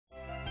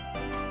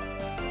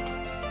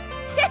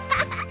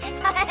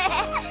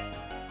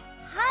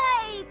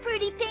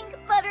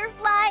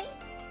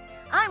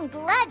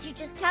glad you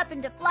just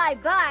happened to fly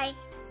by.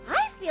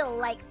 I feel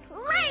like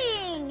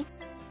playing.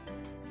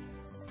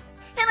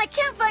 And I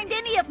can't find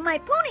any of my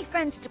pony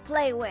friends to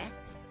play with.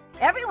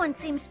 Everyone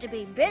seems to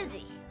be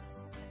busy.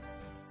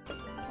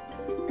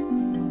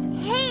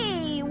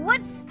 Hey,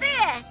 what's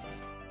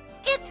this?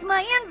 It's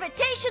my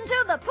invitation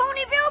to the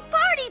Ponyville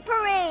Party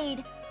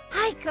Parade.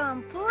 I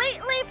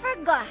completely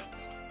forgot.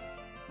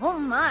 Oh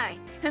my,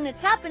 and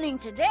it's happening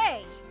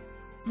today.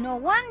 No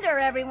wonder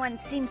everyone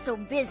seems so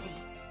busy.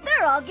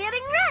 They're all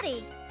getting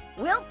ready.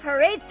 We'll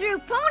parade through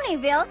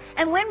Ponyville,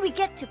 and when we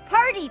get to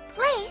Party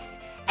Place,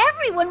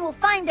 everyone will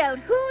find out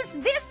who's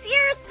this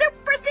year's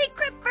super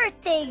secret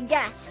birthday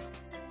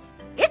guest.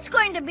 It's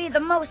going to be the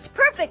most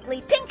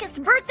perfectly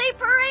pinkest birthday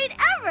parade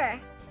ever.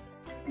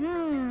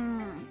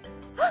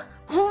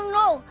 Oh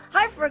no,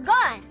 I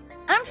forgot.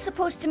 I'm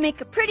supposed to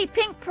make a pretty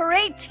pink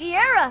parade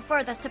tiara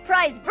for the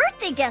surprise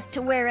birthday guest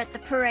to wear at the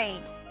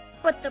parade.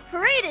 But the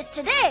parade is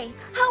today.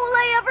 How will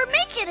I ever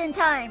make it in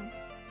time?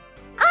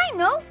 I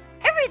know.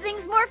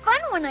 Everything's more fun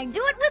when I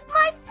do it with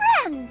my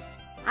friends.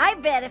 I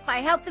bet if I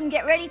help them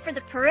get ready for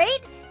the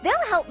parade,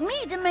 they'll help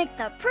me to make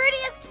the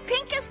prettiest,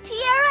 pinkest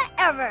tiara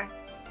ever.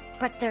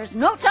 But there's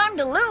no time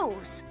to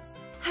lose.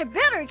 I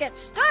better get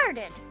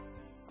started.